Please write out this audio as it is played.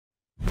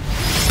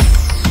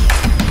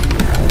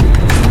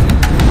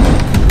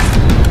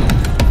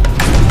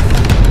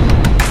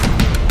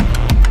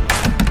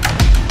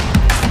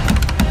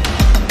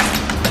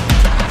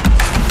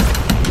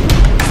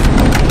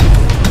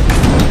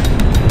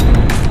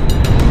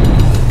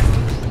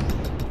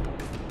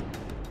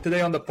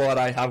Today on the pod,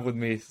 I have with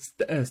me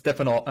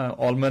Stefan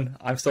Olmon.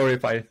 I'm sorry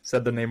if I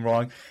said the name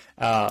wrong.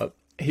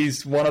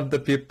 He's one of the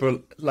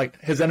people, like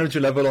his energy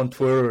level on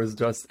Twitter is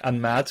just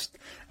unmatched.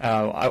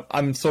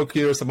 I'm so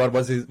curious about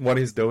what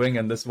he's doing,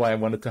 and this is why I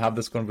wanted to have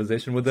this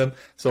conversation with him.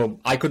 So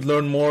I could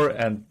learn more,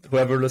 and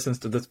whoever listens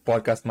to this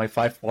podcast, my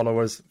 5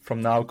 followers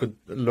from now, could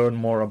learn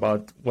more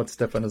about what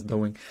Stefan is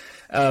doing.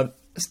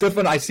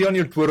 Stefan, I see on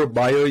your Twitter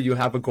bio, you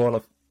have a goal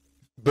of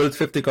build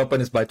 50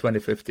 companies by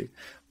 2050.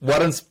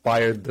 What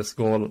inspired this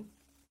goal?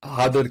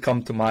 How did it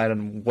come to mind,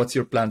 and what's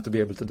your plan to be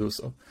able to do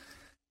so?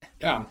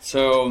 Yeah,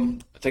 so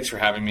thanks for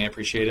having me. I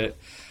appreciate it.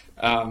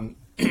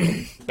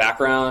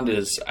 Background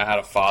is I had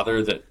a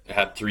father that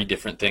had 3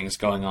 different things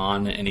going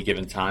on at any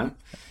given time.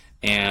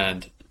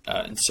 And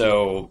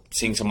so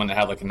seeing someone that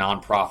had like a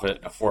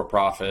nonprofit, a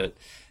for-profit,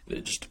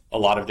 just a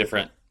lot of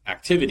different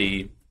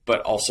activity,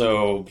 but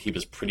also he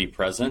was pretty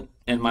present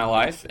in my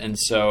life. And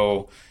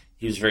so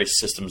he was very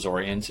systems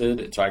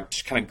oriented. And so I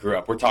just kind of grew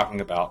up. We're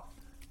talking about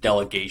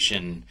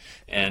delegation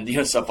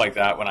and stuff like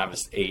that when I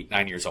was 8,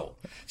 9 years old.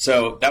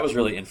 So that was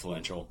really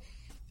influential.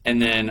 And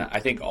then I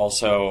think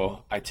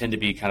also I tend to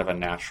be kind of a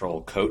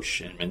natural coach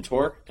and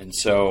mentor. And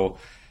so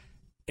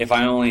if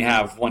I only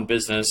have one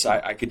business,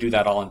 I could do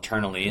that all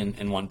internally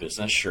in one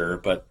business, sure.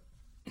 But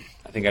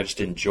I think I just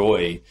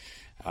enjoy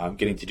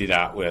getting to do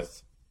that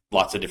with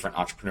lots of different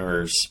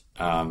entrepreneurs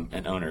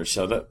and owners.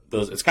 So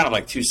it's kind of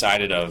like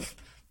two-sided of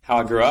how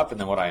I grew up and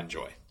then what I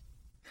enjoy.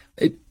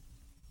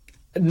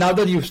 Now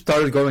that you've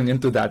started going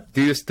into that,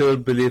 do you still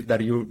believe that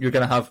you're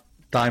going to have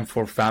time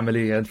for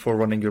family and for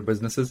running your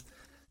businesses?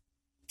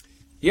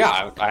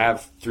 Yeah, I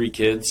have 3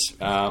 kids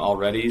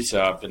already.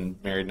 So I've been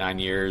married 9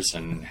 years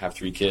and have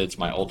 3 kids.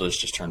 My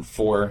oldest just turned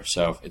 4,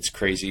 so it's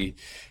crazy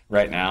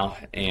right now.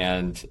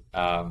 And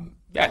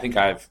I think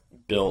I've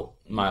built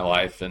my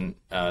life and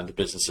the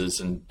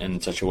businesses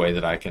in such a way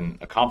that I can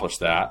accomplish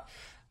that.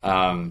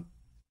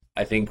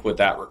 I think what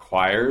that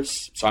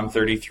requires, so I'm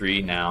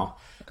 33 now.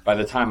 By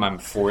the time I'm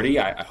 40,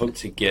 I hope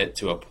to get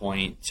to a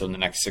point, so in the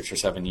next 6 or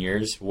 7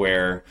 years,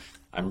 where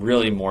I'm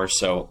really more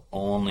so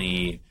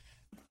only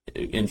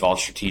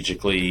involved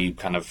strategically,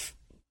 kind of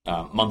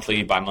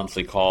monthly by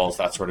monthly calls,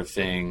 that sort of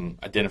thing,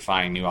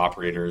 identifying new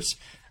operators.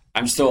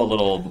 I'm still a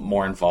little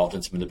more involved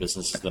in some of the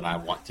businesses than I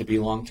want to be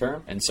long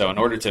term. And so in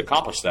order to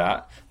accomplish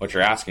that, what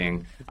you're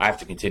asking, I have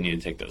to continue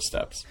to take those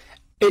steps.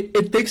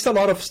 It takes a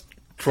lot of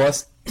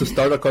trust to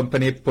start a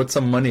company, put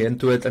some money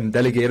into it, and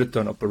delegate it to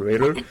an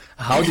operator.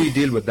 How do you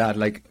deal with that?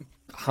 Like,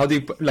 how do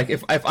you, like,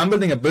 if I'm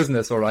building a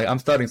business or I'm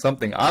starting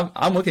something,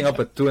 I'm waking up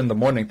at 2 a.m.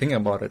 thinking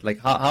about it. Like,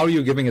 how are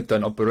you giving it to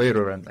an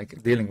operator and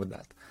like dealing with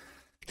that?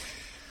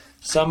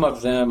 Some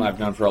of them I've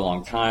known for a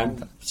long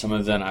time. Some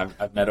of them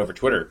I've met over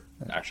Twitter,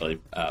 actually.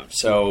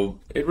 So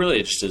it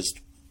really just is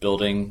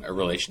building a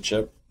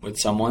relationship with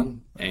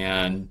someone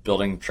and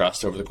building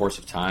trust over the course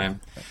of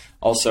time.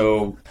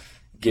 Also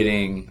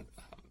getting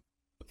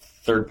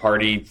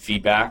third-party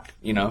feedback,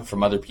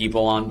 from other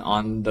people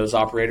on those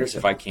operators,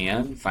 if I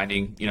can,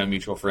 finding,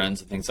 mutual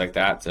friends and things like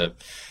that to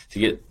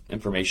get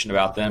information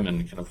about them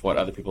and kind of what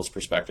other people's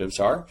perspectives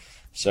are.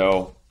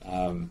 So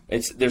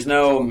there's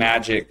no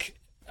magic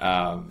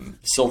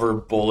silver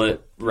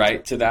bullet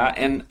right to that,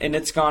 and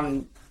it's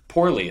gone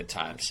poorly at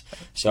times.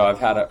 So I've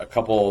had a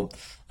couple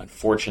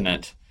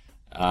unfortunate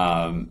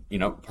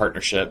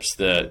partnerships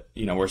that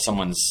where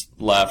someone's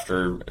left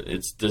or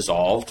it's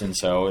dissolved, and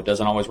so it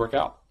doesn't always work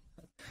out.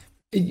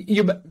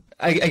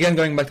 Again,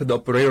 going back to the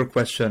operator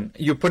question,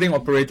 you're putting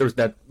operators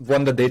that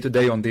run the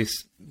day-to-day on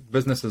these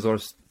businesses or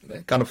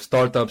kind of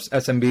startups,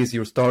 SMBs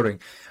you're starting.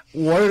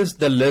 What is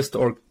the list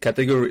or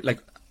category?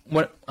 Like,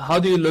 how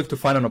do you look to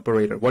find an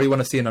operator? What do you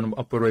want to see in an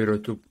operator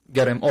to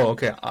get him? Oh,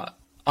 okay,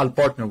 I'll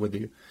partner with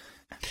you.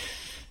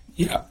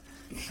 Yeah,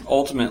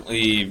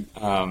 ultimately,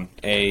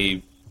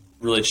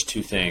 really just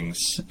 2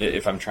 things,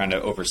 if I'm trying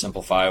to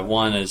oversimplify.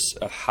 One is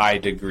a high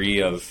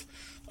degree of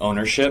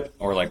ownership,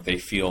 or like they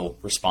feel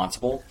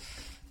responsible,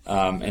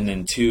 and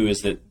then 2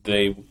 is that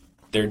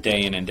their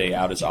day in and day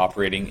out is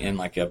operating in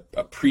like a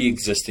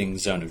pre-existing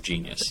zone of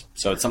genius.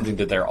 So it's something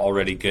that they're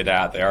already good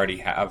at, they already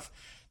have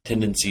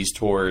tendencies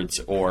towards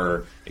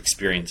or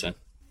experience in.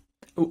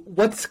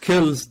 What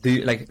skills do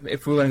you, like,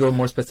 if we want to go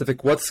more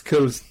specific, what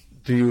skills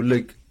do you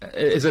like?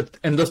 Is it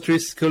industry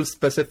skills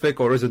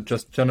specific, or is it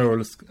just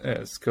general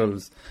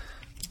skills?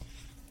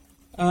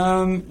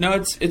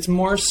 No, it's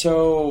more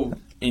so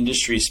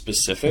industry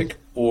specific,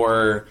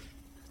 or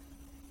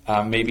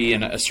maybe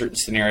in a certain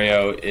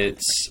scenario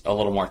it's a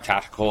little more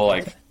tactical,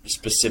 like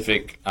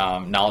specific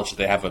knowledge that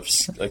they have of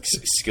like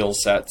skill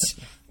sets.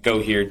 Go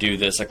here, do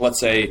this. Like,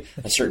 let's say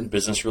a certain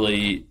business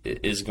really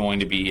is going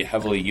to be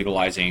heavily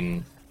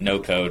utilizing no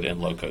code and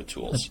low code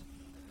tools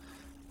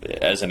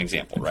as an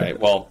example, right?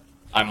 Well,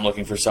 I'm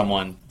looking for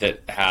someone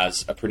that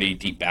has a pretty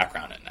deep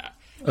background in that.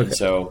 Okay. And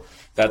so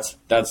that's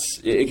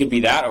it could be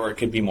that, or it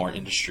could be more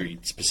industry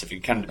specific.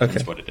 It kind of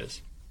depends what it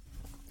is.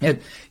 And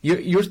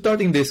you're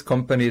starting these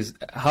companies.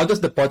 How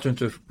does the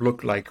partnership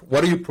look like?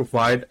 What do you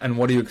provide, and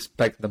what do you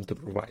expect them to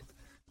provide?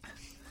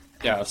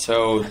 Yeah,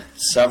 so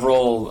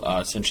several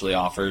essentially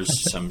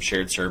offers some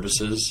shared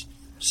services.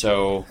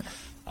 So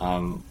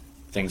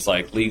things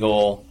like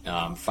legal,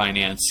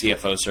 finance,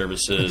 CFO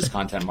services,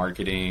 content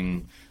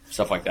marketing,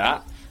 stuff like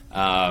that.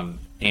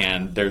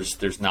 And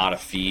there's not a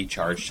fee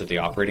charged to the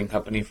operating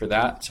company for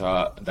that.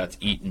 So that's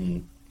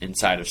eaten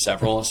inside of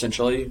several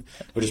essentially,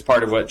 which is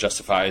part of what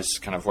justifies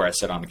kind of where I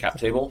sit on the cap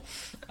table.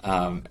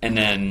 And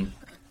then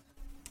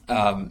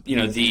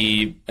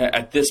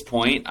at this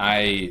point,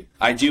 I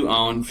do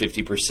own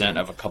 50%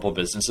 of a couple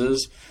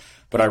businesses,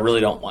 but I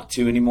really don't want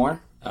to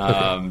anymore.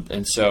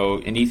 And so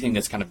anything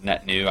that's kind of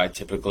net new, I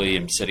typically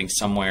am sitting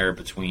somewhere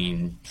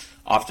between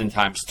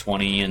oftentimes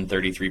 20 and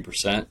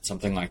 33%,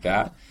 something like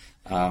that.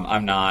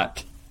 I'm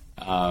not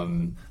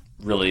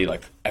really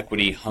like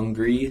equity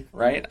hungry,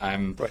 right?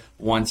 I'm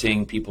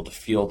wanting people to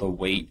feel the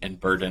weight and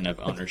burden of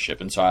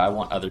ownership. And so I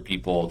want other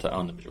people to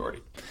own the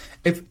majority.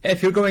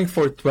 If you're going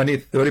for 20,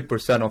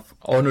 30% of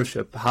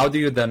ownership, how do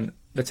you then,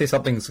 let's say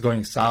something's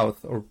going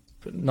south or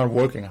not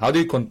working, how do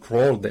you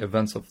control the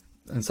events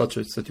in such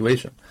a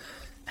situation?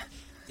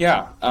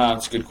 Yeah,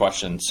 it's a good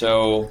question.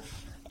 So,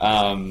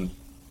 I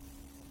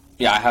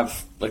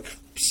have like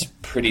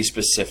pretty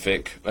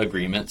specific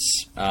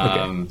agreements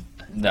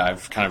that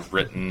I've kind of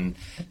written.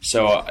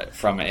 So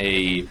from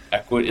a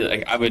equity,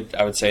 like I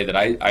would say that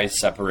I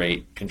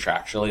separate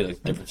contractually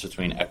like the difference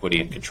between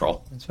equity and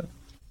control. That's right.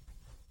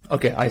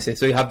 Okay, I see.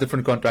 So you have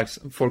different contracts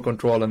for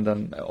control and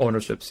then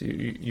ownerships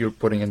you're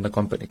putting in the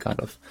company, kind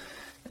of.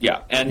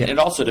 Yeah, and it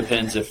also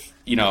depends if,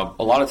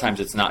 a lot of times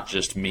it's not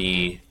just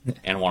me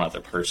and one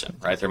other person,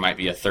 right? There might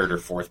be a third or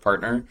fourth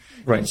partner.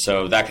 Right. And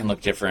so that can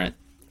look different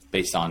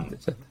based on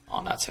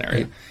that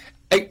scenario.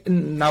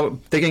 Now,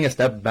 taking a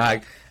step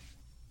back,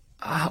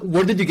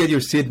 where did you get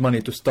your seed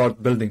money to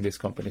start building these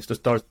companies,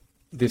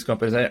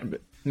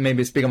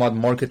 Maybe speaking about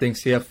marketing,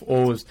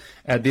 CFOs,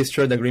 this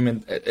shared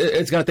agreement,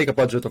 it's going to take a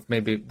budget of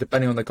maybe,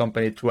 depending on the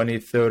company, 20,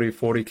 30,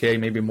 40K,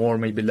 maybe more,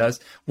 maybe less.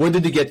 Where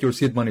did you get your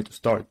seed money to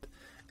start?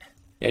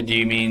 Yeah, do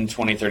you mean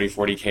 20, 30,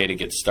 40K to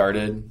get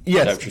started?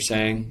 Yes. Is that what you're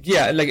saying?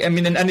 Yeah,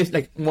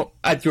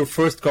 at your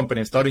first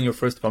company, starting your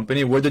first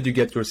company, where did you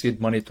get your seed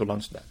money to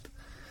launch that?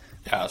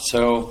 Yeah,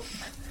 so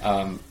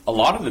a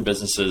lot of the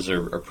businesses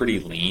are pretty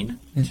lean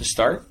to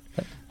start.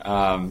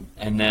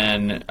 And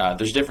then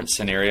there's different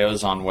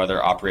scenarios on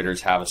whether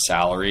operators have a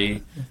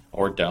salary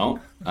or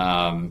don't.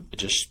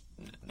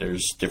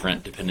 There's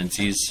different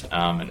dependencies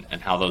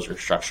and how those are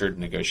structured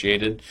and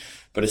negotiated.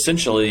 But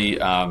essentially,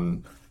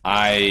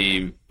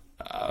 I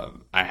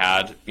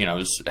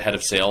was head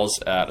of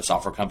sales at a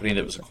software company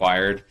that was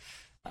acquired.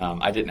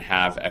 I didn't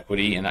have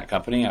equity in that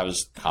company. I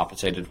was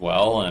compensated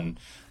well and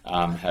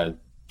had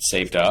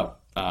saved up.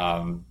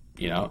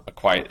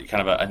 Quite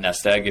kind of a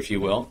nest egg, if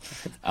you will,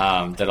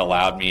 that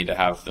allowed me to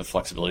have the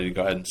flexibility to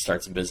go ahead and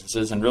start some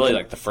businesses. And really,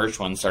 like the first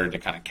one started to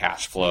kind of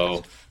cash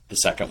flow the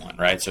second one,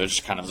 right? So it's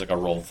just kind of like a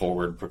roll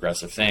forward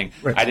progressive thing.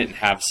 Right. I didn't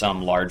have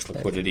some large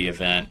liquidity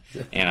event,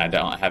 and I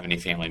don't have any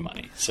family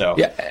money. So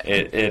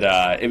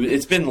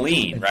it's been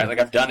lean, right? Like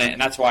I've done it,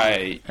 and that's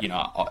why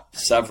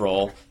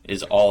several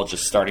is all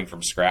just starting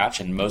from scratch,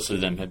 and most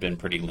of them have been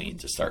pretty lean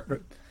to start.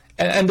 Right.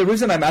 And the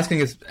reason I'm asking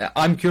is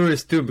I'm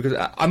curious too, because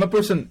I'm a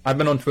person, I've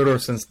been on Twitter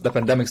since the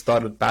pandemic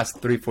started,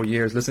 past 3-4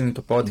 years, listening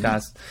to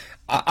podcasts.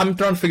 I'm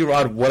trying to figure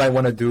out what I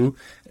want to do.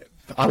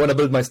 I want to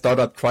build my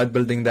startup, tried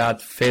building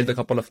that, failed a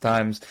couple of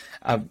times.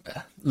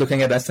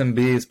 Looking at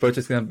SMBs,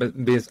 purchasing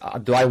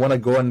SMBs, do I want to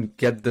go and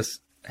get this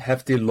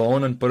hefty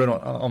loan and put it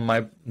on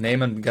my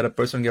name and get a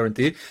personal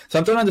guarantee? So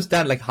I'm trying to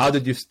understand, like, how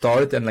did you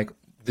start and, like,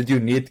 did you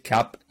need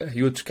a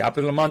huge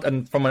capital amount?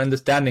 And from an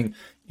understanding,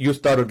 you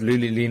started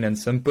really lean and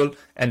simple,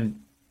 and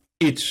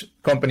each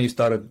company you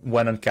started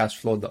went and cash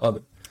flowed the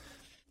other.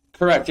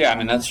 Correct. Yeah. I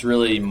mean, that's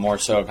really more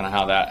so kind of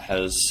how that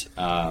has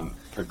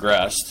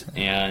progressed.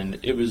 And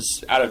it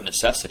was out of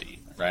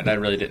necessity, right? I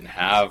really didn't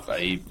have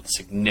a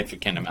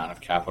significant amount of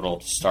capital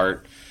to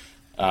start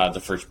the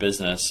first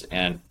business.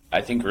 And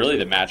I think really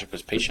the magic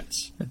was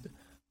patience.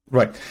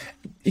 Right.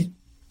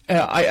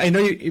 I know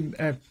you,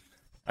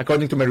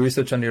 according to my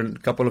research and your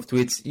couple of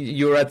tweets,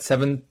 you're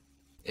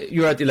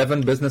at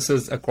 11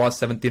 businesses across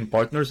 17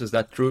 partners. Is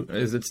that true?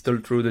 Is it still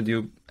true that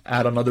you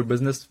add another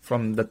business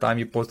from the time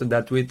you posted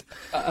that tweet?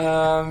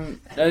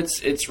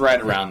 It's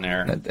right around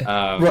there.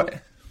 Right.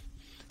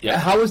 Yeah.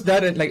 How is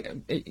that?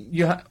 Like, do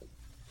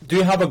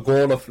you have a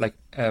goal of like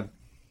a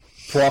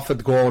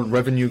profit goal,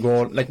 revenue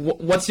goal? Like,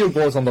 what's your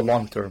goals on the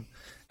long term?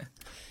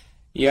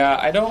 Yeah,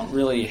 I don't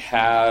really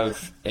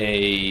have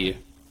a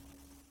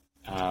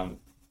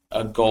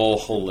goal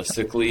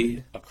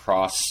holistically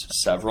across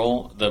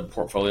the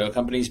portfolio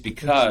companies,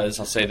 because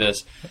I'll say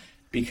this,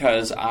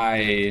 because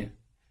I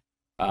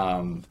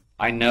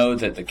know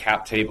that the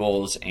cap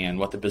tables and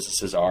what the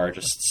businesses are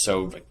just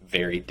so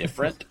very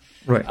different.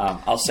 Right.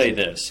 I'll say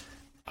this,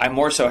 I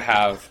more so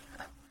have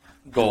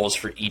goals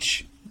for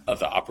each of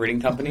the operating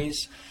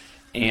companies,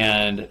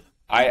 and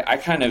I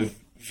kind of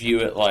view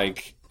it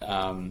like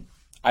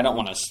I don't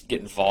want to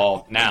get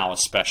involved now,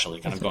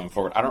 especially kind of going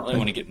forward. I don't really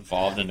want to get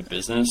involved in a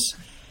business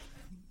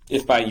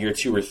if by year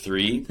 2 or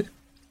 3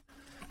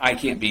 I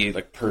can't be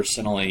like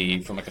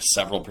personally from like a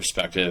several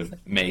perspective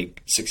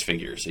make six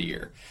figures a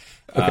year.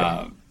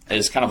 Okay.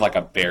 Is kind of like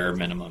a bare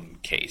minimum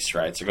case,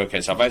 right? It's like,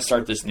 okay, so if I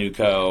start this new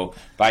co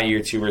by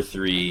year 2 or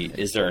 3,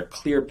 is there a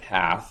clear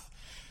path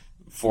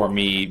for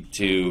me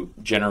to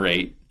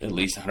generate at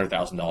least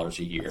 $100,000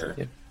 a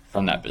year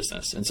from that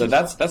business? And so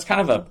that's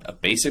kind of a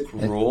basic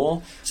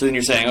rule. So then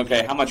you're saying,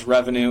 okay, how much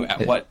revenue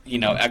at what,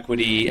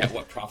 equity, at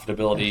what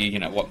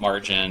profitability, what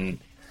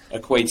margin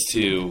equates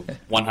to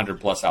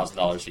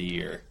 $100,000+ a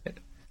year.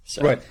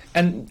 So. Right.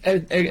 And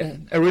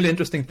a really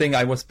interesting thing,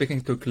 I was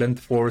speaking to Clint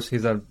Force.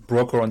 He's a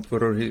broker on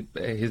Twitter.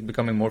 He's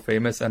becoming more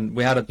famous. And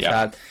we had a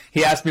chat.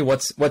 He asked me,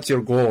 what's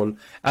your goal? And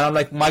I'm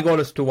like, my goal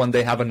is to one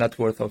day have a net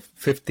worth of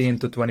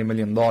 $15 to $20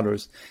 million.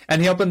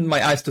 And he opened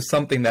my eyes to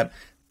something that,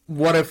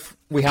 what if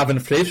we have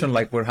inflation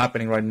like we're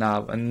happening right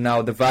now? And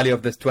now the value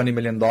of this $20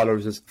 million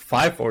is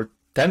 $5 or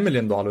 $10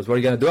 million. What are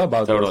you going to do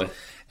about it? Totally.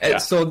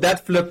 So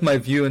that flipped my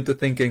view into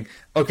thinking,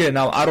 okay,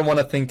 now I don't want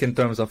to think in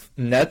terms of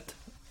net.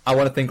 I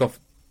want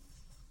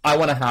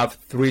to have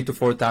 3 to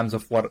 4 times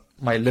of what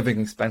my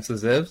living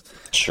expenses is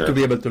to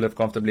be able to live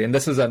comfortably. And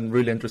this is a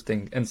really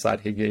interesting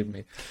insight he gave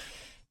me.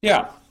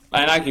 Yeah.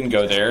 And I can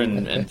go there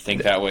and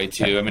think that way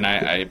too. I mean,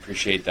 I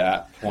appreciate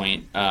that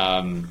point.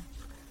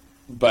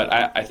 But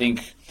I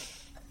think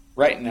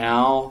right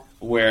now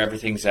where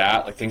everything's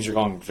at, like things are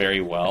going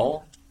very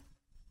well.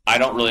 I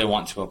don't really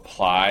want to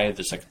apply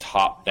this like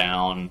top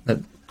down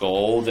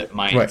goal that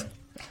might,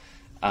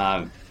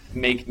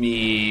 make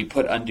me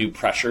put undue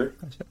pressure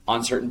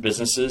on certain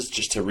businesses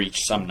just to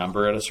reach some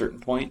number at a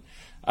certain point.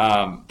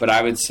 But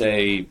I would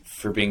say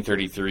for being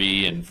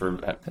 33 and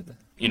for,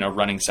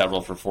 running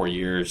several for 4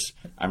 years,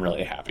 I'm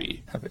really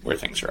happy where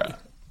things are at.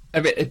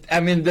 I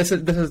mean, this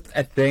is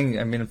a thing.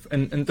 I mean,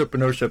 in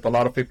entrepreneurship, a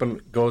lot of people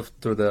go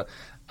through the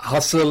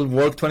hustle,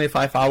 work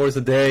 25 hours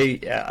a day,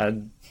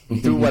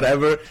 do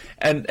whatever.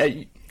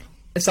 And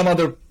some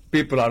other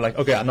people are like,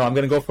 okay, no, I'm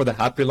going to go for the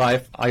happy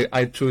life.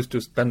 I choose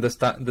to spend this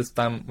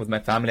time with my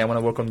family. I want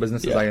to work on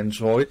businesses I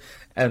enjoy.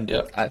 And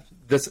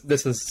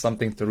this is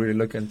something to really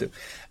look into.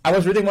 I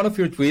was reading one of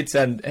your tweets,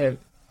 and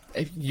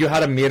you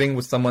had a meeting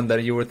with someone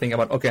that you were thinking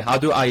about, okay, how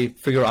do I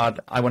figure out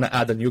I want to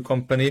add a new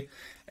company?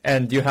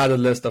 And you had a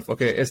list of,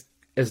 okay,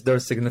 is there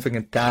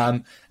significant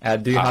TAM?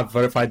 Do you have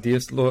verified deal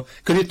flow?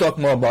 Could you talk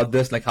more about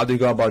this? Like, how do you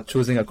go about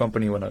choosing a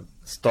company you want to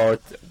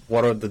start?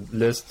 What are the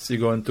lists you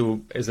go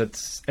into? Is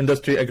it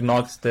industry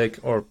agnostic,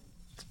 or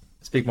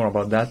speak more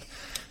about that?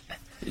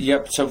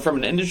 Yep. So from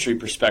an industry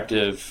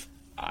perspective,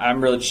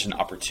 I'm really just an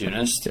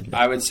opportunist.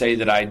 I would say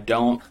that I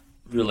don't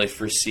really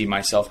foresee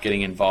myself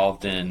getting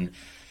involved in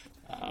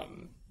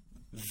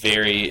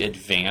very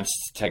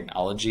advanced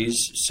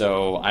technologies.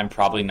 So I'm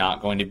probably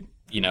not going to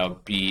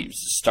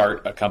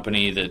start a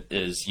company that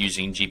is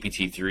using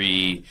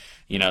GPT-3,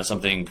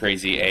 something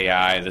crazy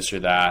AI, this or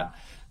that.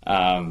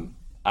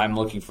 I'm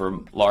looking for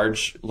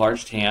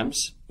large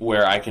TAMs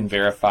where I can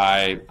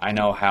verify. I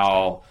know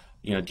how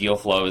deal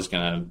flow is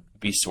going to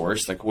be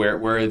sourced. Like where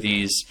are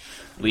these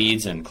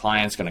leads and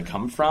clients going to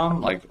come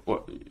from? Like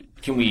what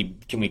can we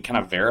kind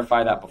of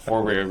verify that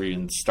before we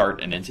even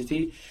start an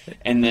entity?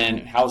 And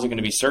then how is it going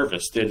to be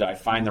serviced? Did I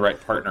find the right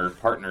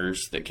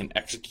partners that can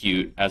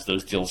execute as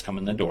those deals come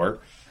in the door?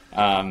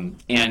 And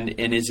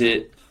is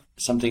it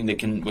something that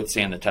can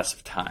withstand the test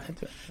of time?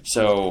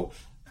 So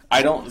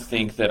I don't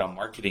think that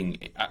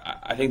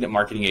I think that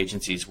marketing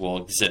agencies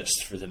will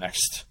exist for the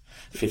next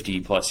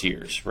 50 plus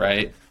years,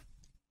 right?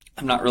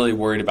 I'm not really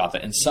worried about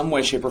that. In some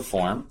way, shape, or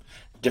form,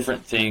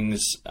 different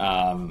things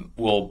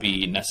will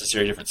be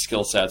necessary, different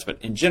skill sets. But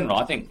in general,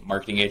 I think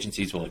marketing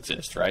agencies will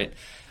exist, right?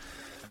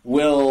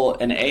 Will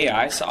an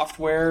AI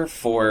software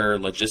for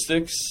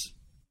logistics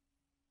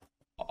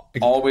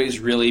always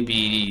really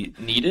be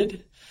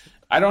needed?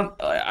 I don't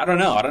know. I don't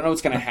know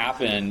what's going to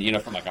happen,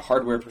 from like a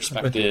hardware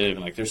perspective,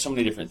 and like there's so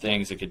many different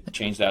things that could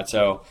change that.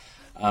 So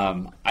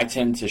I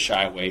tend to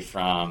shy away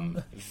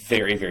from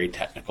very, very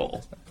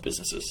technical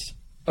businesses.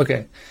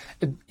 Okay.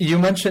 You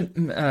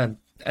mentioned,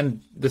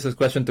 and this is a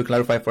question to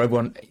clarify for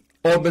everyone,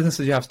 all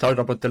businesses you have started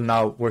up until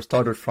now were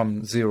started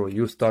from zero.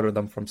 You started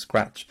them from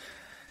scratch.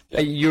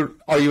 Are you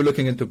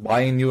looking into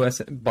buying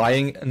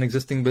an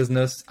existing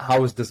business?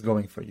 How is this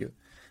going for you?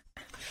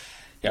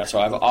 Yeah,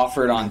 so I've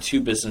offered on 2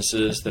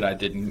 businesses that I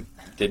didn't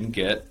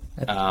get,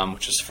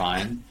 which is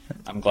fine.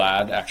 I'm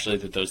glad actually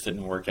that those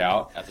didn't work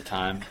out at the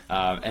time.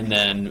 And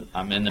then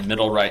I'm in the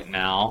middle right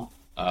now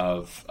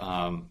of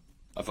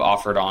I've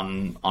offered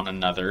on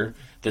another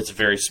that's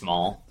very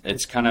small.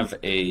 It's kind of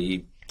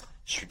a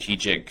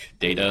strategic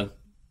data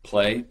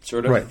play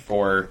sort of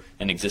for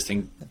an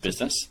existing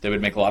business that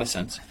would make a lot of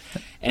sense.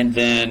 And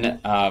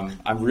then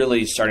I'm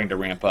really starting to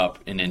ramp up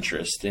an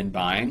interest in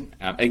buying.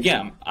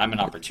 Again, I'm an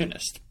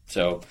opportunist.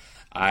 So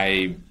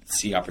I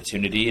see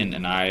opportunity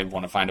and I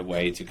want to find a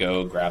way to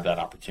go grab that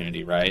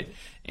opportunity, right?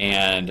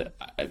 And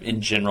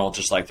in general,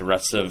 just like the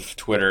rest of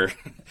Twitter,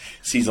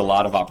 sees a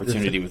lot of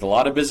opportunity with a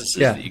lot of businesses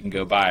that you can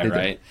go buy,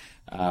 right?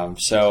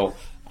 So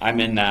I'm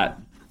in that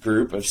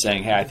group of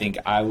saying, hey, I think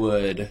I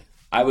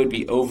would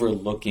be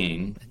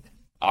overlooking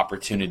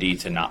opportunity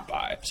to not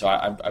buy. So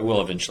I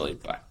will eventually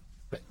buy.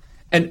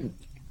 And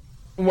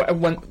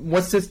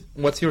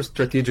what's your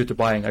strategy to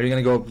buying? Are you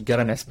going to go get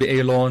an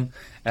SBA loan?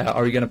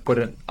 Are you going to put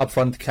in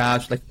upfront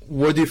cash? Like,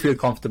 what do you feel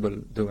comfortable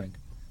doing?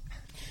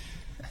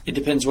 It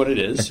depends what it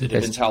is. It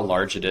depends how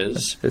large it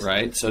is,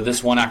 right? So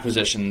this one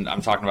acquisition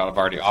I'm talking about, I've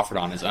already offered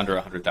on, is under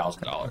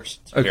 $100,000.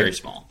 It's very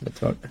small.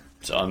 That's right.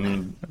 So I'm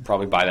going to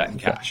probably buy that in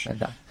cash.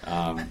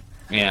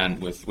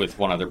 And with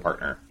one other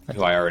partner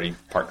who I already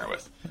partner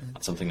with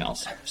on something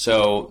else.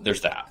 So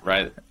there's that,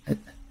 right?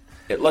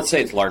 Let's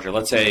say it's larger.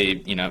 Let's say,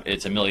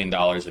 it's $1 million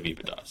of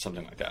EBITDA,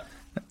 something like that.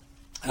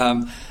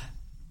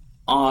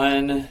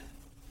 On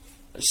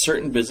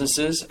certain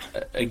businesses,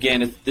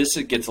 again,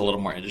 it gets a little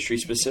more industry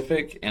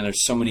specific, and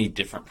there's so many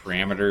different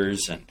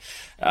parameters, and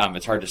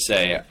it's hard to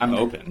say. I'm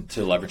open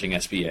to leveraging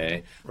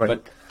SBA,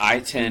 but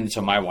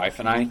so my wife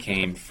and I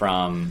came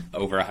from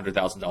over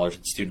 $100,000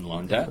 in student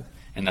loan debt,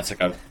 and that's like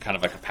a kind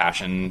of like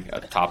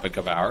a topic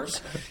of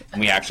ours,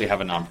 and we actually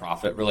have a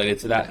nonprofit related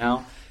to that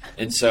now.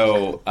 And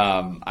so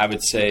I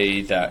would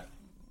say that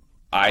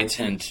I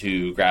tend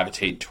to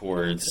gravitate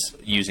towards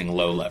using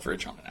low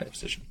leverage on an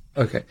acquisition.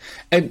 Okay.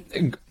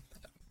 And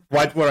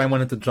right where I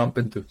wanted to jump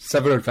into,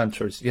 several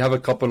ventures. You have a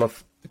couple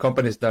of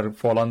companies that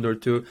fall under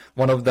too.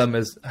 One of them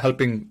is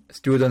helping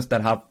students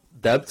that have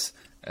debts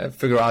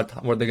figure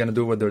out what they're going to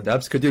do with their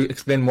debts. Could you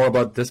explain more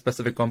about this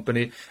specific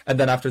company? And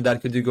then after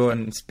that, could you go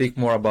and speak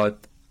more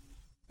about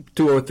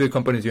 2 or 3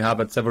 companies you have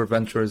at several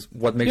ventures?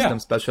 What makes them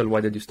special?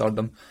 Why did you start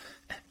them?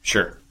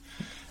 Sure.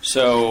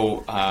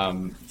 So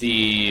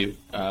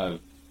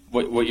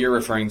what you're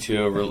referring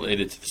to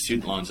related to the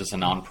student loans is a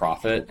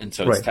nonprofit, and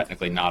so it's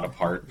technically not a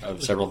part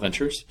of several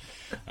ventures.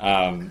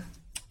 And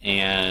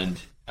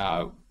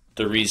the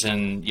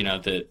reason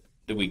that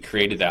we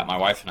created that, my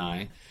wife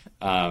and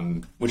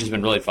I, which has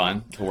been really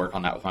fun to work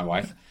on that with my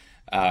wife,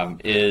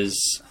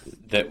 is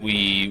that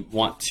we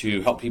want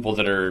to help people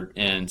that are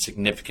in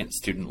significant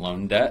student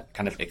loan debt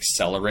kind of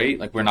accelerate.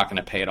 Like, we're not going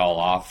to pay it all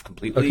off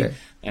completely.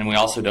 And we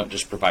also don't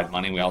just provide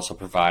money. We also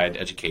provide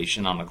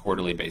education on a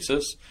quarterly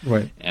basis.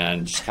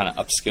 And just kind of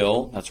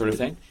upskill, that sort of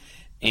thing.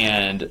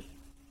 And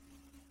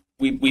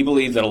we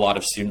believe that a lot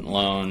of student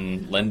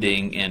loan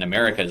lending in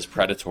America is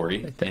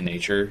predatory in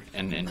nature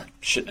and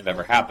shouldn't have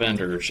ever happened,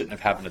 or shouldn't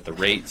have happened at the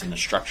rates and the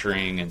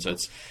structuring. And so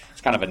it's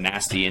kind of a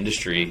nasty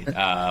industry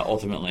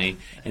ultimately.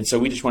 And so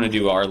we just want to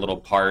do our little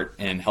part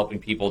in helping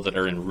people that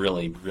are in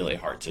really, really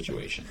hard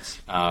situations.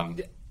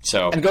 And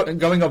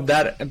going off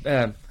that,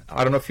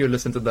 I don't know if you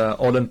listened to the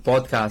Olmon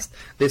podcast.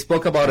 They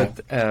spoke about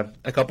it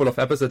a couple of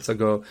episodes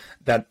ago,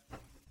 that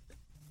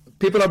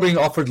people are being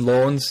offered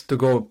loans to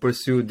go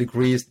pursue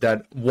degrees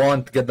that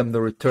won't get them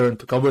the return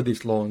to cover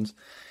these loans.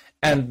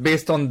 And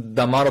based on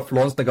the amount of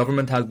loans the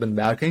government has been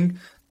backing,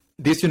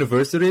 these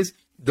universities,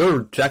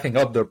 they're jacking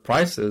up their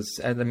prices.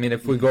 And I mean,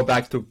 if we go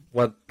back to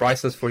what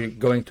prices for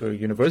going to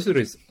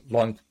universities a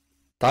long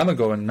time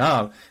ago and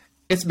now,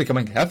 it's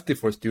becoming hefty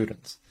for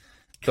students.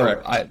 So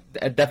Correct.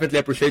 I definitely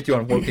appreciate you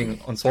on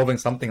working on solving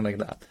something like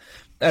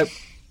that.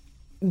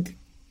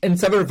 In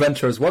several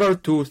ventures, what are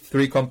 2,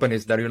 3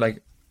 companies that you're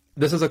like,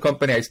 this is a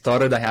company I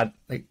started,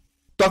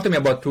 talk to me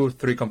about 2 or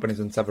 3 companies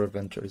in several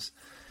ventures.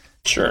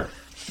 Sure.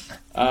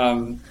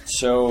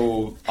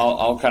 So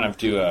I'll kind of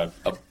do a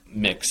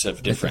mix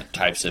of different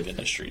types of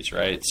industries,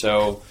 right?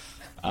 So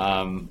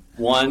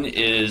one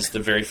is the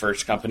very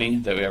first company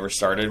that we ever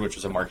started, which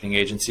was a marketing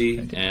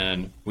agency.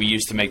 And we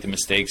used to make the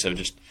mistakes of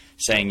just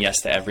saying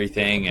yes to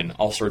everything and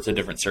all sorts of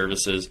different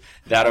services.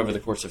 That, over the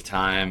course of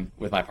time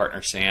with my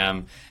partner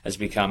Sam, has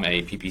become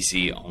a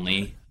PPC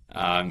only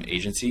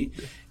agency,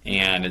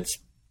 and it's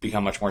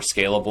become much more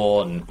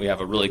scalable, and we have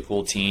a really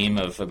cool team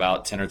of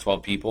about 10 or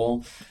 12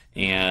 people,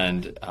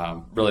 and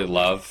really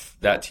love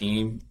that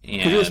team.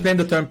 And could you explain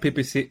the term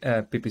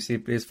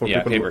PPC, please, for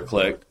people?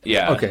 Pay-per-click.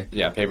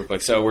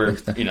 Pay-per-click. So we're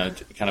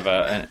kind of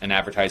an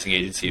advertising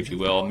agency, if you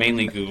will,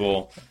 mainly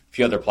Google, a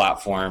few other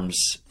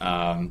platforms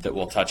that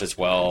we'll touch as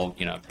well,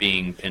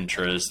 Bing,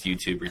 Pinterest,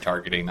 YouTube,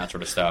 retargeting, that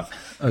sort of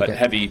stuff, but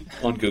heavy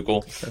on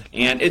Google.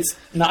 And it's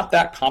not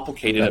that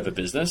complicated of a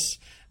business.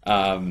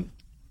 And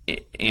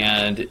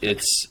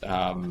it's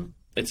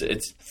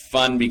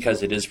fun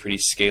because it is pretty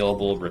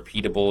scalable,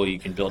 repeatable. You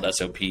can build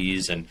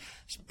SOPs and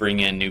bring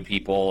in new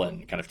people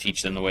and kind of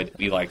teach them the way that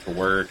we like to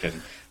work.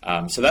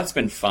 And so that's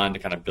been fun to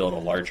kind of build a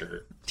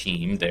larger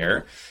team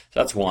there. So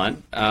that's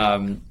one.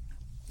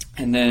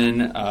 And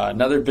then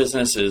another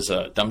business is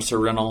a dumpster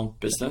rental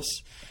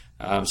business.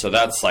 So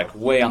that's like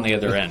way on the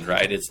other end,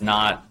 right? It's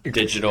not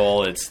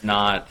digital. It's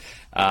not,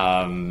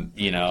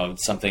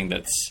 something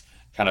that's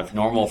kind of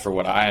normal for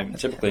what I'm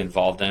typically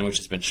involved in, which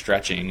has been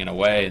stretching in a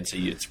way. And so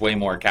it's way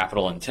more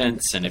capital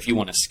intense. And if you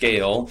want to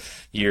scale,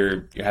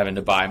 you're having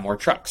to buy more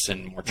trucks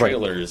and more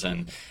trailers.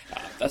 And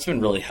that's been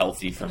really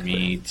healthy for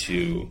me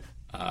to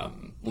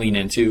lean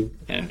into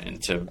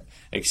and to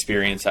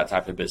experience that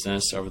type of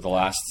business over the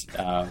last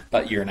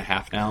about year and a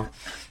half now.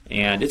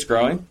 And it's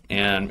growing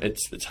and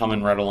it's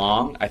humming right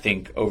along. I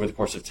think over the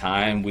course of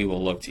time, we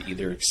will look to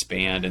either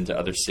expand into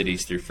other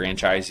cities through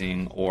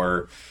franchising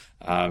or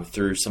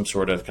through some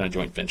sort of kind of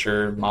joint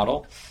venture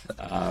model.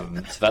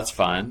 So that's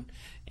fun.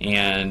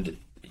 And,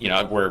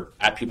 we're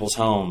at people's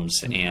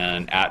homes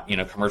and at,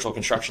 commercial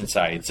construction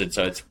sites. And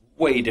so it's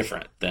way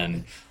different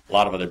than a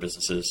lot of other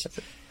businesses.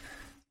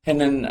 And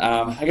then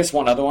I guess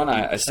one other one,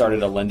 I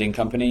started a lending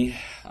company.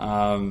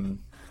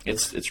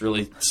 It's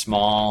really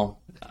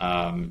small.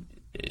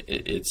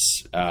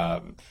 It's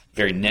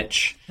very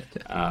niche.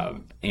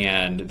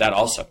 And that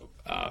also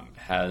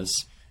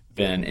has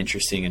been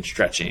interesting and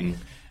stretching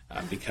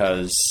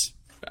because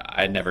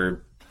I'd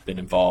never been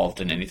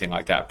involved in anything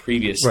like that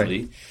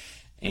previously. Right.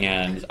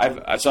 And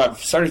I've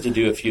started to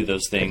do a few of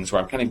those things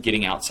where I'm kind of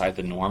getting outside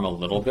the norm a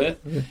little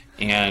bit.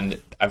 And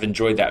I've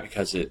enjoyed that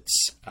because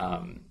it's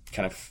kind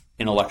of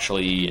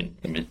intellectually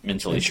and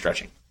mentally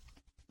stretching.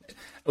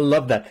 I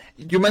love that.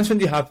 You mentioned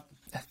you have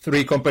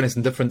 3 companies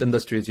in different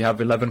industries. You have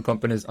 11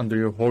 companies under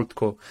your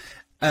holdco.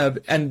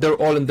 And they're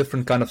all in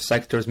different kind of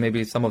sectors.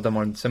 Maybe some of them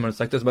are in similar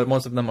sectors, but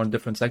most of them are in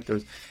different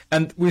sectors.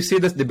 And we see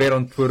this debate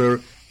on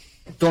Twitter.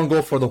 Don't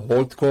go for the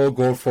holdco.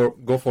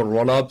 Go for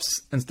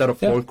roll-ups instead of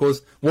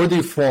holdcos. Where do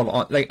you fall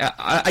on? Like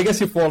I guess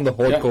you fall on the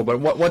holdco, but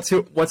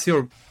what's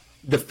your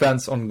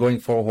defense on going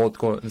for a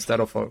holdco instead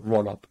of a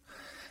roll-up?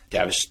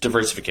 Yeah, it's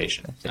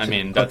diversification. I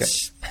mean,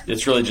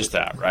 it's really just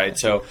that, right?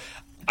 So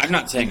I'm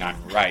not saying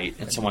I'm right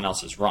and someone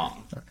else is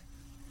wrong.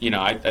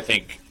 I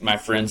think my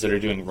friends that are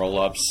doing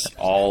roll-ups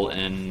all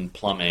in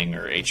plumbing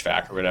or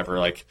HVAC or whatever,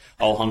 like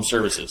all home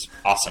services,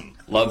 awesome.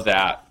 Love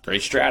that.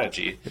 Great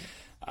strategy.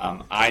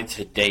 I,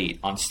 to date,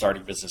 on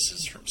starting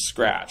businesses from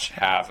scratch,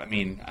 I have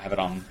it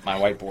on my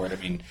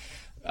whiteboard.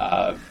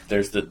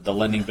 There's the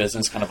lending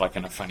business, kind of like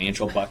in a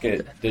financial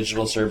bucket,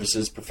 digital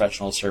services,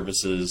 professional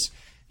services,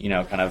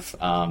 kind of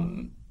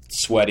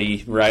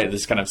sweaty, right?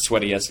 This kind of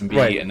sweaty SMB,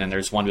 right. And then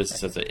there's one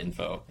business that's an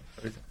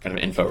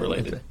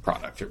info-related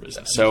product or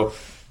business. So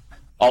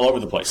all over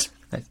the place.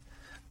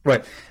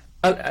 Right.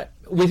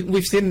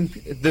 We've seen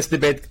this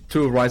debate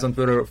too rise on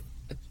Twitter.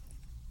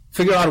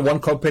 Figure out one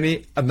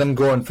company and then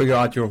go and figure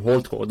out your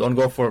holdco. Don't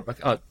go for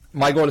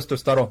my goal is to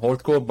start a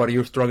holdco, but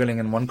you're struggling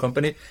in one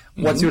company.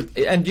 What's your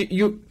and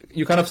you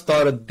kind of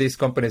started these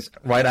companies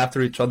right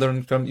after each other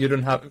in terms you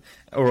didn't have,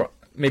 or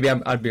maybe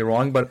I'd be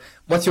wrong, but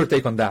what's your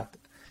take on that?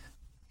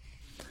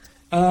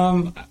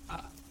 I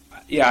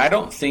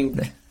don't think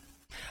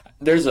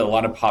there's a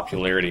lot of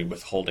popularity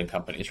with holding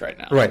companies right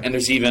now. Right. And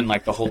there's even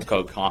like the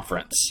Holdco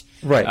conference.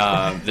 Right.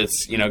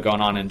 That's,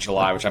 going on in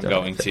July, which I'm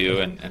going to,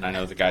 and I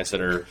know the guys that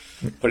are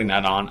putting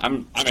that on.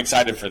 I'm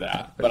excited for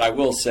that. But I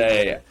will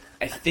say,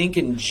 I think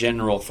in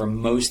general, for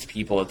most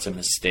people, it's a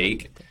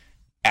mistake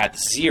at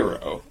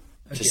zero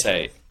to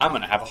say, I'm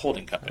going to have a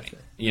holding company.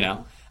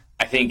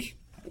 I think,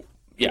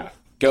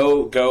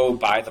 go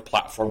buy the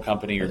platform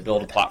company or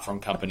build a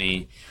platform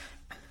company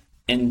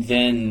and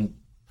then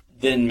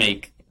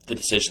make the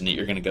decision that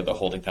you're going to go the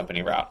holding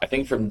company route. I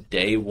think from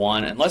day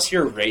one, unless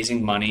you're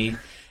raising money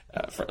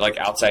for like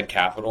outside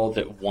capital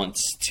that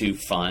wants to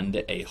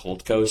fund a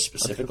holdco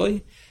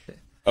specifically,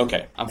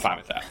 okay, I'm fine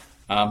with that.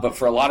 But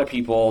for a lot of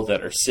people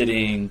that are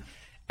sitting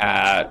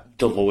at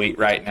Deloitte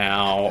right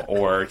now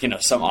or,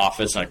 some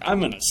office, like, I'm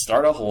going to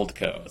start a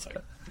holdco. It's like,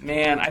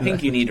 man, I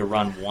think you need to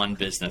run one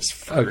business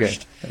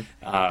first.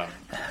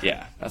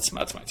 Okay. That's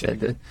my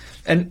take.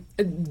 And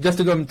just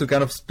to go into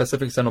kind of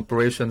specifics and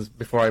operations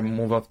before I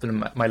move up to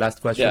my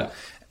last question,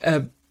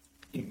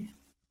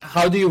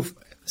 how do you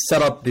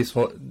set up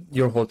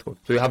your holdco?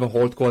 Do you have a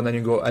holdco and then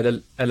you go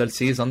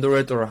LLCs under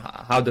it, or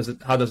how does it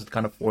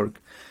kind of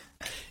work?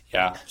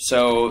 Yeah,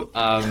 so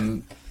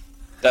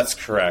that's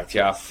correct.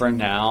 Yeah, for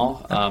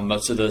now,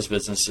 most of those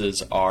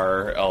businesses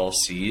are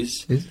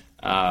LLCs.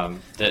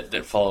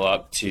 That follow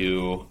up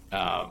to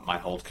my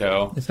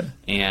holdco,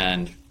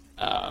 and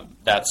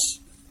that's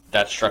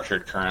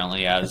structured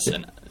currently as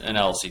an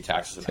LLC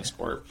taxes and S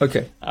corp.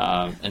 Okay,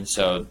 and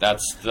so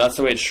that's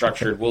the way it's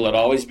structured. Will it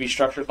always be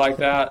structured like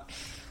that?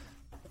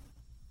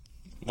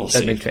 We'll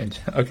see. That may change.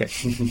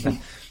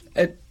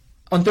 Okay.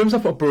 On terms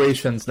of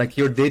operations, like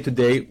your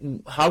day-to-day,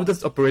 how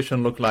does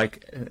operation look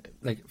like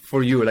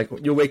for you? Like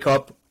you wake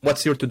up,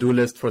 what's your to-do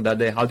list for that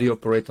day? How do you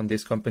operate on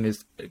these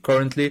companies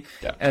currently?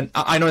 Yeah. And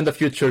I know in the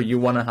future you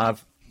want to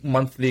have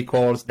monthly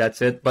calls,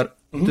 that's it. But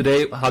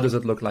today, how does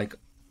it look like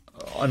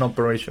on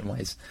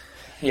operation-wise?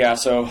 Yeah,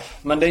 so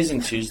Mondays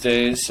and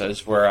Tuesdays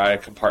is where I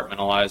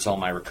compartmentalize all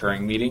my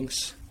recurring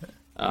meetings.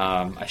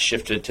 I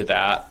shifted to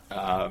that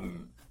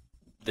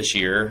this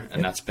year,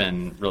 and that's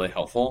been really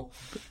helpful.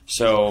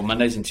 So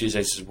Mondays and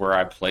Tuesdays is where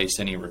I place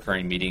any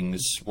recurring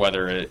meetings,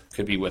 whether it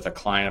could be with a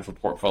client of a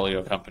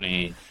portfolio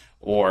company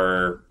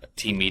or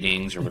team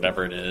meetings or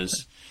whatever it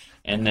is.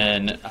 And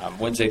then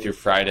Wednesday through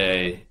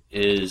Friday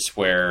is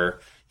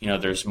where,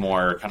 there's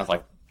more kind of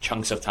like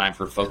chunks of time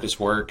for focus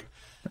work,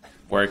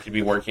 where I could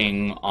be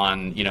working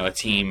on, a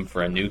team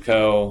for a new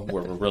co,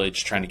 where we're really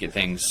just trying to get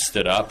things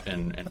stood up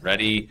and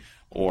ready,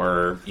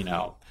 or,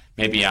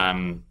 maybe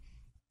I'm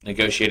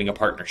negotiating a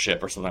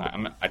partnership or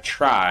something. I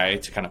try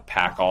to kind of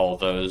pack all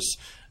those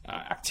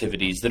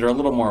activities that are a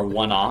little more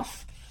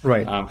one-off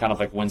Right. Kind of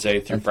like Wednesday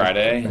through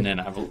Friday, and then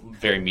I have a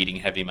very meeting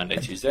heavy Monday,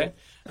 Tuesday.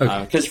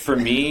 Because for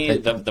me,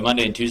 the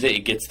Monday and Tuesday,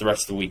 it gets the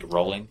rest of the week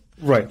rolling.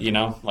 Right.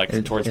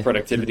 Like towards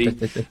productivity.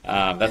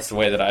 That's the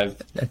way that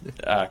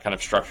I've kind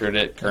of structured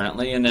it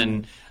currently. And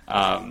then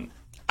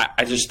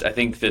I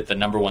think that the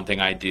number one thing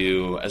I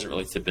do as it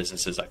relates to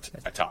business is I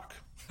talk.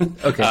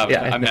 Okay.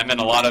 I'm in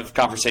a lot of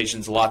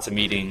conversations, lots of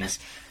meetings.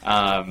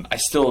 I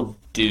still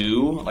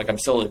do, I'm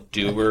still a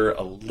doer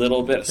a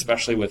little bit,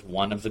 especially with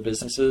one of the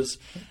businesses.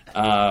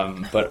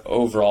 But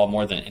overall,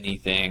 more than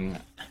anything,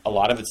 a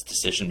lot of it's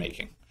decision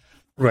making.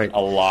 Right.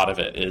 A lot of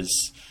it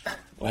is,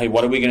 hey,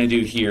 what are we going to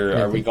do here?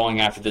 Are we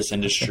going after this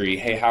industry?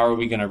 Hey, how are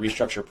we going to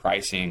restructure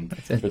pricing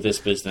for this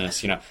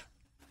business?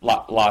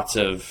 Lots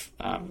of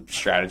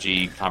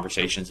strategy,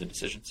 conversations, and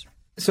decisions.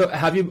 So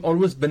have you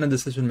always been a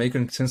decision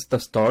maker since the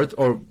start,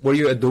 or were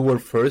you a doer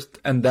first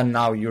and then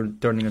now you're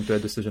turning into a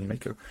decision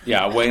maker?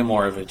 Yeah, way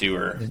more of a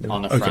doer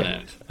on the front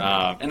end.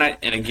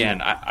 And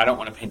again, I don't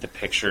want to paint the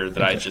picture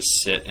that I just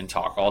sit and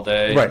talk all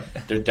day. Right.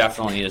 There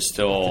definitely is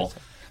still,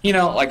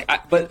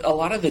 but a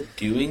lot of the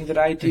doing that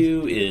I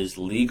do is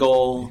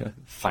legal,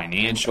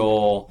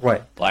 financial.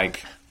 Right.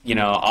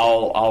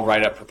 I'll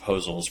write up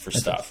proposals for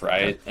stuff,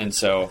 right? And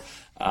so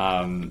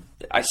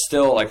I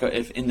still,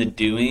 if in the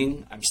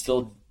doing, I'm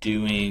still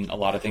doing a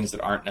lot of things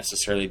that aren't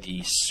necessarily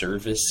the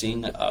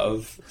servicing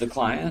of the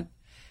client,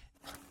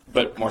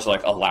 but more so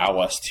allow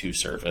us to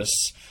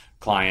service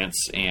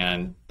clients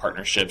and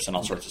partnerships and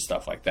all sorts of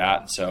stuff like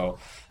that. And so,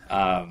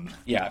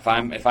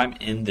 if I'm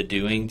in the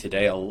doing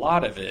today, a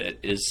lot of it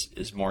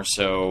is more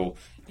so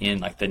in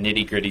the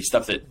nitty gritty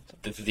stuff that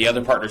the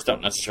other partners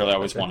don't necessarily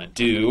always want to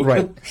do,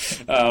 right?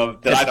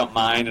 That I don't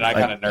mind and I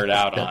kind of nerd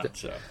out on.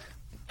 So.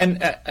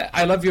 And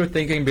I love your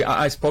thinking.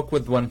 I spoke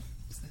with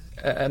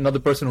another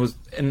person who's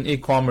in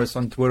e-commerce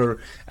on Twitter,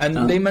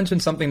 and they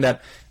mentioned something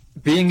that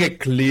being a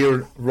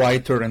clear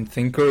writer and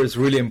thinker is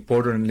really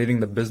important in leading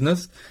the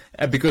business,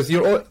 because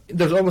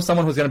there's always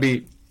someone who's going to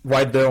be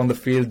right there on the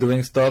field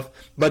doing stuff,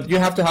 but you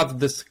have to have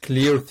this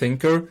clear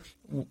thinker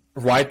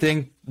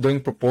writing, doing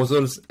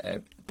proposals,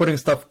 putting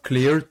stuff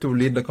clear to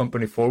lead the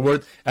company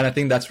forward. And I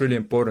think that's really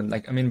important.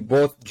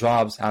 Both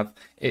jobs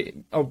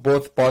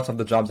both parts of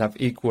the jobs have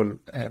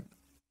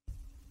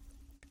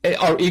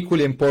are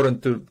equally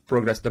important to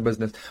progress the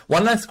business.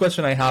 One last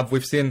question I have: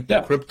 we've seen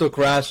crypto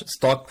crash,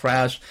 stock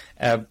crash,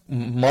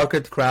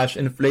 market crash,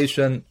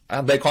 inflation.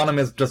 The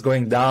economy is just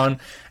going down.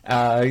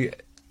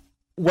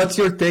 What's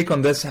your take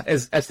on this?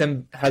 Has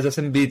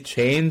SMB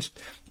changed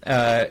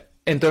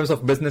in terms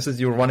of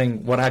businesses you're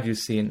running? What have you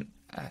seen?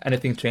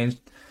 Anything changed?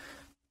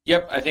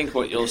 Yep, I think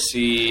what you'll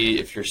see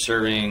if you're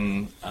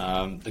serving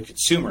the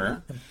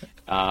consumer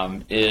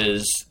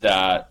is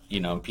that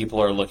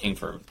people are looking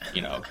for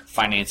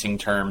financing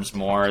terms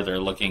more. They're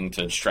looking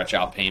to stretch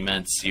out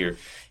payments. You're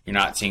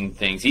not seeing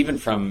things even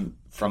from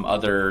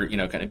other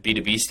kind of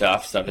B2B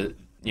stuff that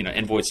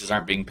invoices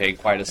aren't being paid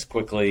quite as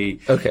quickly.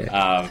 Okay,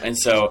 and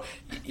so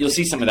you'll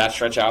see some of that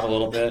stretch out a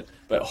little bit.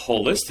 But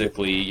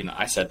holistically,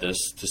 I said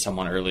this to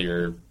someone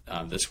earlier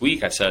this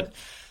week. I said,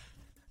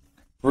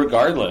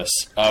 regardless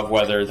of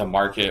whether the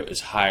market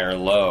is high or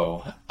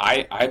low,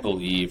 I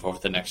believe over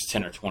the next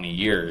 10 or 20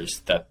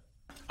 years that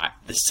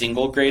the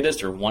single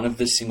greatest or one of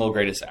the single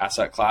greatest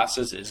asset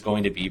classes is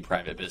going to be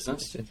private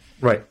business.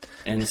 Right.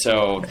 And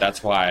so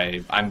that's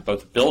why I'm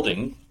both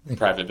building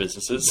private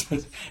businesses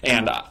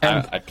and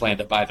I plan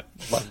to buy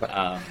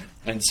them.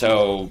 And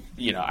so,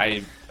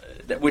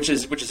 which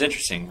is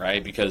interesting,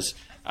 right? Because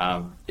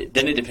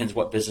then it depends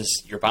what business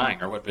you're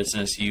buying or what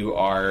business you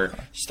are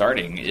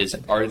starting.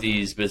 Are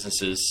these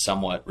businesses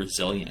somewhat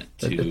resilient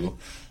to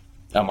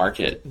a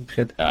market,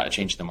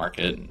 change the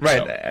market?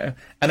 Right.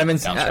 And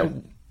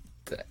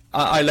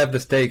I love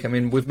this take.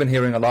 We've been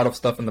hearing a lot of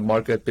stuff in the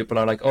market. People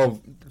are like,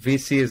 oh,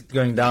 VC is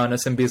going down,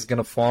 SMB is going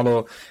to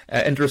follow,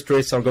 interest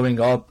rates are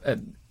going up.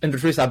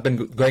 Interest rates have been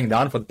going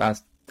down for the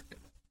past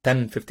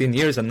 10, 15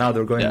 years, and now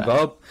they're going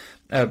up.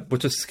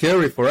 Which is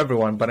scary for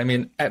everyone. But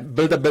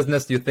build a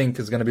business you think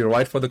is going to be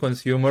right for the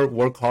consumer,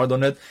 work hard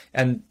on it,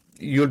 and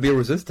you'll be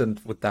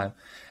resistant with that.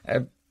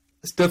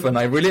 Stefan,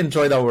 I really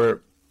enjoyed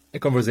our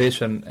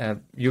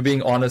conversation. You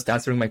being honest,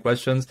 answering my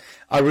questions.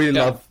 I really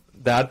love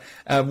that.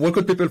 Where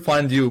could people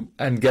find you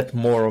and get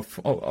more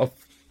of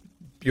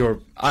your,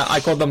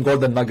 I call them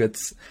golden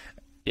nuggets.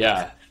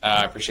 Yeah,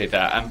 I appreciate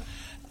that. I'm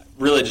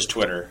really just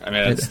Twitter.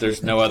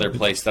 There's no other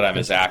place that I'm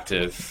as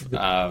active.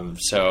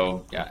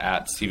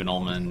 At Stephen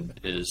Olmon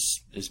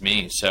is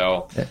me.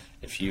 So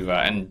if you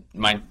and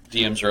my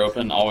DMs are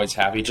open, always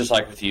happy. Just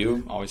like with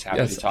you, always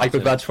happy to talk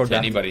to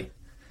anybody.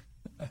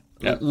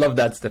 Love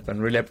that, Stefan.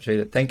 Really appreciate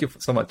it. Thank you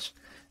so much.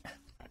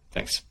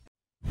 Thanks.